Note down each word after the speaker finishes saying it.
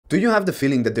Do you have the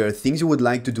feeling that there are things you would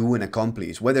like to do and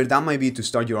accomplish, whether that might be to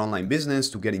start your online business,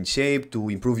 to get in shape, to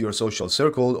improve your social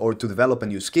circle, or to develop a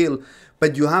new skill,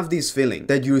 but you have this feeling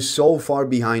that you're so far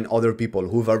behind other people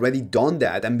who've already done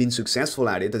that and been successful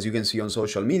at it, as you can see on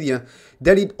social media,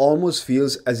 that it almost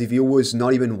feels as if it was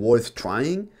not even worth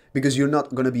trying, because you're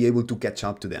not going to be able to catch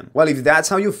up to them. Well, if that's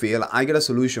how you feel, I got a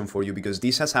solution for you, because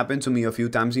this has happened to me a few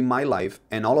times in my life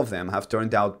and all of them have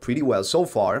turned out pretty well so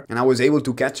far, and I was able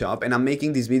to catch up. And I'm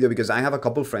making this video because I have a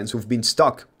couple friends who've been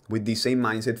stuck with the same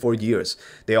mindset for years.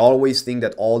 They always think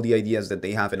that all the ideas that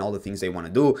they have and all the things they want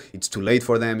to do, it's too late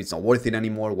for them, it's not worth it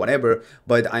anymore, whatever.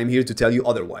 But I'm here to tell you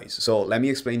otherwise. So let me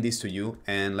explain this to you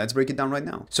and let's break it down right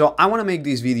now. So I want to make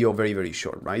this video very, very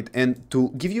short, right? And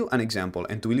to give you an example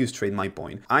and to illustrate my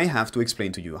point, I have to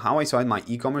explain to you how I started my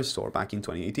e-commerce store back in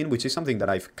 2018, which is something that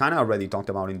I've kind of already talked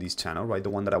about in this channel, right? The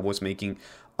one that I was making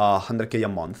 100K a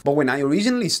month. But when I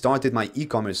originally started my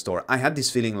e-commerce store, I had this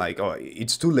feeling like, oh,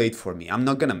 it's too late for me, I'm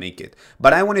not gonna make it.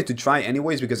 But I wanted to try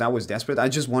anyways because I was desperate. I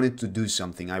just wanted to do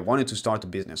something. I wanted to start a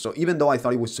business. So even though I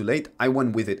thought it was too late, I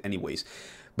went with it anyways.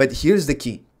 But here's the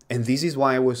key, and this is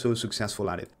why I was so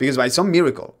successful at it. Because by some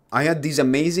miracle, I had this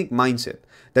amazing mindset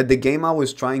that the game I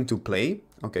was trying to play,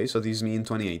 okay, so this is me in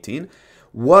 2018,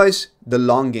 was the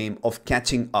long game of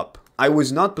catching up. I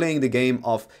was not playing the game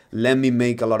of let me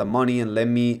make a lot of money and let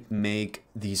me make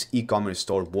this e-commerce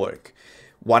store work.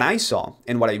 What I saw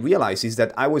and what I realized is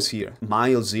that I was here,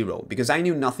 mile zero, because I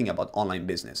knew nothing about online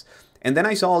business. And then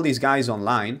I saw all these guys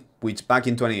online, which back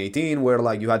in 2018 were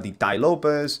like, you had the Tai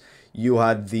Lopez, you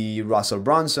had the Russell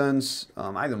Brunsons,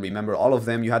 I don't remember all of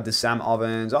them, you had the Sam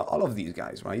Ovens, all of these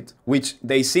guys, right? Which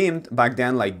they seemed back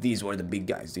then like these were the big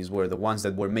guys, these were the ones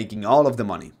that were making all of the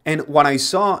money. And what I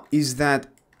saw is that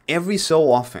every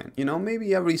so often, you know,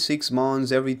 maybe every 6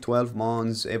 months, every 12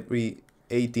 months, every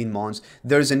 18 months,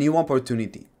 there's a new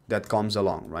opportunity that comes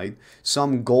along, right?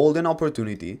 Some golden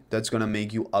opportunity that's gonna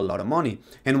make you a lot of money.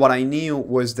 And what I knew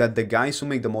was that the guys who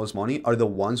make the most money are the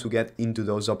ones who get into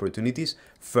those opportunities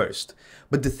first.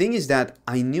 But the thing is that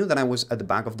I knew that I was at the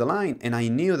back of the line, and I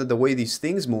knew that the way these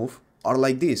things move are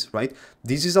like this, right?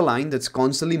 This is a line that's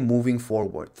constantly moving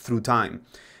forward through time.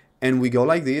 And we go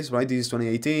like this, right? This is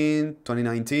 2018,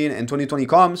 2019, and 2020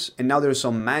 comes, and now there's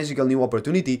some magical new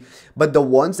opportunity. But the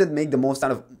ones that make the most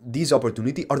out of this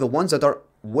opportunity are the ones that are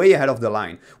way ahead of the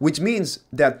line, which means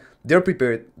that they're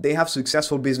prepared, they have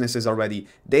successful businesses already,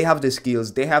 they have the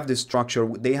skills, they have the structure,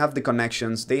 they have the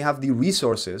connections, they have the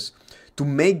resources to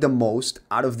make the most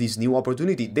out of this new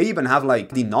opportunity. They even have like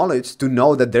the knowledge to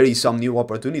know that there is some new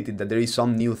opportunity, that there is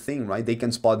some new thing, right? They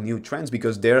can spot new trends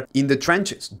because they're in the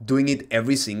trenches doing it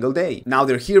every single day. Now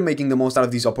they're here making the most out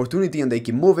of this opportunity and they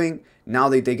keep moving. Now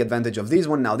they take advantage of this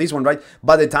one, now this one, right?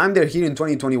 By the time they're here in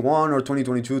 2021 or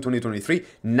 2022, 2023,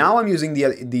 now I'm using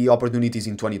the opportunities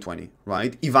in 2020,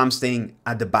 right? If I'm staying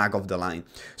at the back of the line.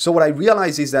 So what I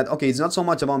realize is that, okay, it's not so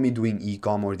much about me doing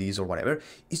e-com or this or whatever.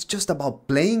 It's just about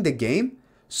playing the game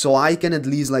so I can at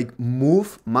least like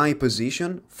move my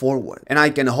position forward. And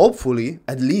I can hopefully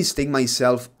at least take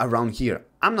myself around here.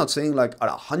 I'm not saying like at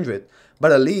 100,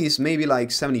 but at least maybe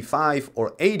like 75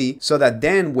 or 80, so that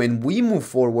then when we move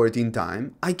forward in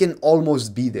time, I can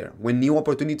almost be there. When new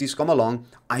opportunities come along,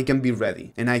 I can be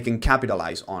ready and I can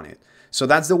capitalize on it. So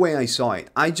that's the way I saw it.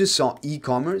 I just saw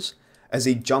e-commerce as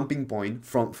a jumping point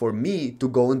for me to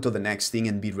go into the next thing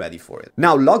and be ready for it.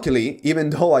 Now, luckily, even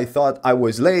though I thought I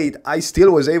was late, I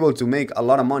still was able to make a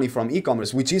lot of money from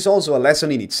e-commerce, which is also a lesson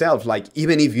in itself. Like,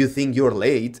 even if you think you're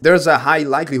late, there's a high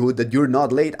likelihood that you're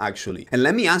not late actually. And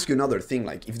let me ask you another thing,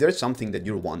 like if there's something that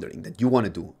you're wondering that you want to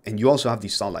do and you also have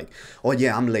this thought like, oh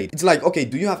yeah, I'm late. It's like, okay,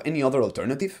 do you have any other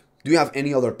alternative? Do you have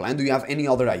any other plan? Do you have any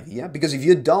other idea? Because if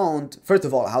you don't, first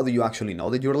of all, how do you actually know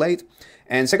that you're late?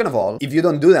 And second of all, if you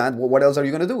don't do that, what else are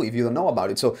you going to do if you don't know about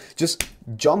it? So just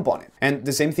jump on it. And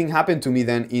the same thing happened to me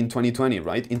then in 2020,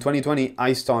 right? In 2020,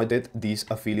 I started this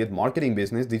affiliate marketing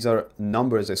business. These are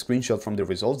numbers, a screenshot from the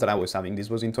results that I was having. This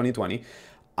was in 2020.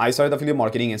 I started affiliate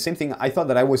marketing, and same thing, I thought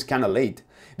that I was kind of late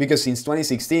because since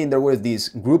 2016, there was this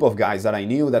group of guys that I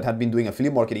knew that had been doing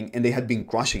affiliate marketing and they had been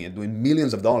crushing it, doing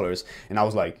millions of dollars. And I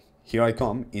was like, here I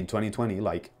come in 2020,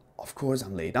 like, of course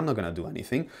I'm late, I'm not gonna do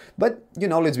anything. But, you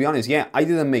know, let's be honest, yeah, I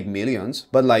didn't make millions,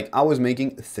 but like I was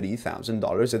making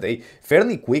 $3,000 a day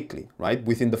fairly quickly, right?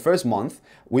 Within the first month,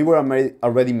 we were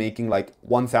already making like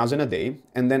 1,000 a day.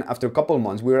 And then after a couple of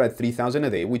months, we were at 3,000 a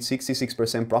day with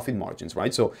 66% profit margins,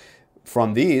 right? So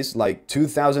from these, like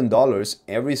 $2,000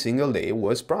 every single day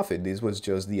was profit. This was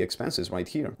just the expenses right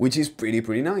here, which is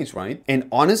pretty nice, right? And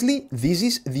honestly, this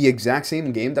is the exact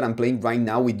same game that I'm playing right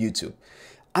now with YouTube.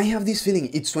 I have this feeling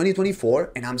it's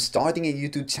 2024 and I'm starting a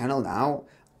YouTube channel now.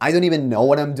 I don't even know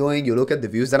what I'm doing. You look at the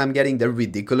views that I'm getting, they're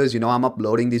ridiculous. You know, I'm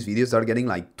uploading these videos that are getting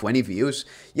like 20 views.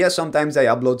 Yeah, sometimes I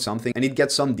upload something and it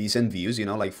gets some decent views, you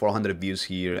know, like 400 views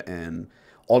here and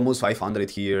almost 500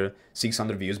 here,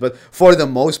 600 views. But for the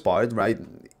most part, right,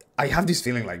 I have this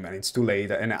feeling like, man, it's too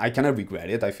late, and I kind of regret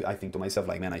it. I think to myself,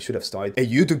 like, man, I should have started a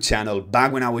YouTube channel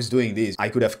back when I was doing this. I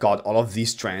could have caught all of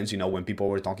these trends, you know, when people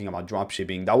were talking about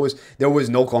dropshipping. There was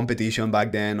no competition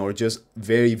back then, or just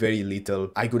very, very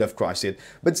little. I could have crushed it.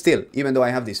 But still, even though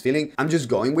I have this feeling, I'm just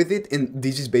going with it, and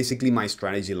this is basically my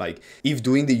strategy. Like, if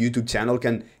doing the YouTube channel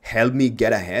can help me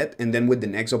get ahead, and then when the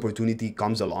next opportunity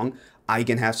comes along, I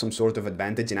can have some sort of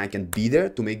advantage and I can be there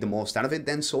to make the most out of it,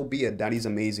 then so be it. That is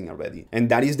amazing already. And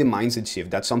that is the mindset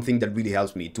shift. That's something that really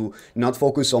helps me to not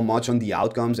focus so much on the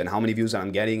outcomes and how many views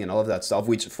I'm getting and all of that stuff,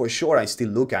 which for sure I still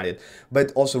look at it,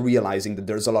 but also realizing that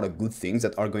there's a lot of good things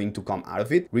that are going to come out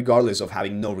of it, regardless of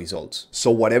having no results.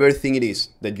 So whatever thing it is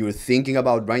that you're thinking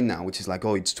about right now, which is like,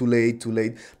 oh, it's too late,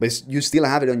 but you still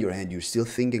have it on your head. You're still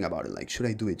thinking about it. Like, should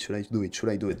I do it? Should I do it? Should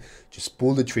I do it? Just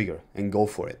pull the trigger and go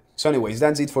for it. So anyways,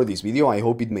 that's it for this video. I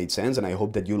hope it made sense and I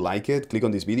hope that you like it. Click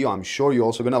on this video. I'm sure you're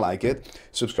also gonna like it.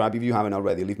 Subscribe if you haven't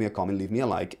already. Leave me a comment, leave me a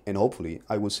like, and hopefully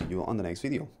I will see you on the next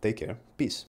video. Take care. Peace.